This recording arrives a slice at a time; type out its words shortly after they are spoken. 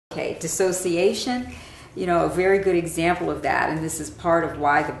Okay, dissociation, a very good example of that, and this is part of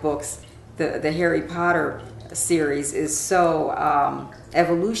why the books, the Harry Potter series is so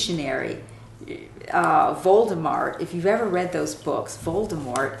evolutionary. Voldemort, if you've ever read those books,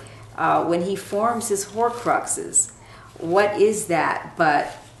 Voldemort, when he forms his Horcruxes, what is that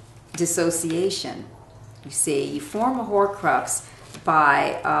but dissociation? You see, you form a Horcrux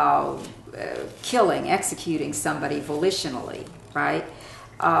by executing somebody volitionally, right?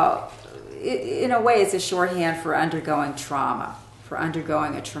 In a way, it's a shorthand for undergoing trauma, for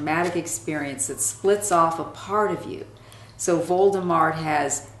undergoing a traumatic experience that splits off a part of you. So Voldemort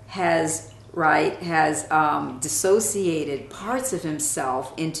has dissociated parts of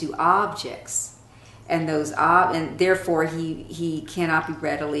himself into objects, and and therefore he cannot be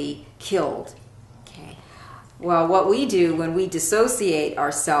readily killed. Okay. Well, what we do when we dissociate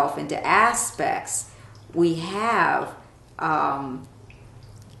ourselves into aspects, we have,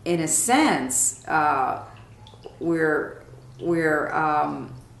 in a sense, well,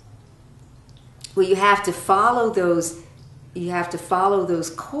 you have to follow those. You have to follow those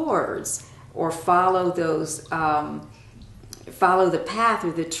cords, or follow the path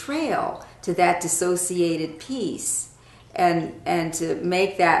or the trail to that dissociated piece, and to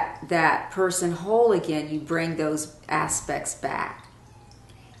make that person whole again, you bring those aspects back.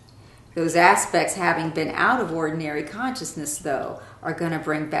 Those aspects, having been out of ordinary consciousness, though, are going to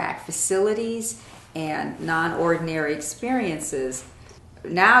bring back facilities and non-ordinary experiences.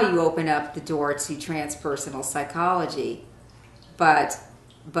 Now you open up the door to transpersonal psychology, but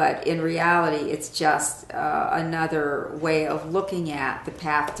in reality, it's just another way of looking at the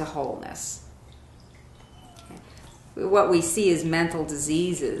path to wholeness. Okay. What we see as mental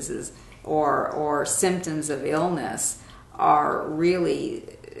diseases or symptoms of illness are really,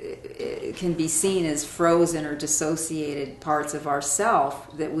 it can be seen as frozen or dissociated parts of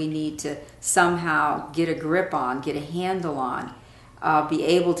ourself that we need to somehow get a grip on, get a handle on, be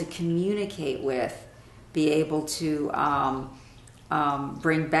able to communicate with, be able to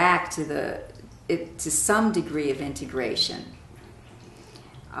bring back to some degree of integration.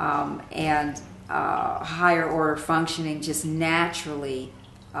 And higher order functioning just naturally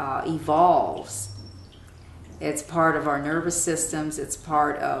evolves. It's part of our nervous systems. It's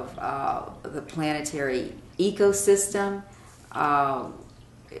part of the planetary ecosystem,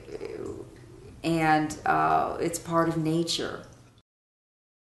 and it's part of nature.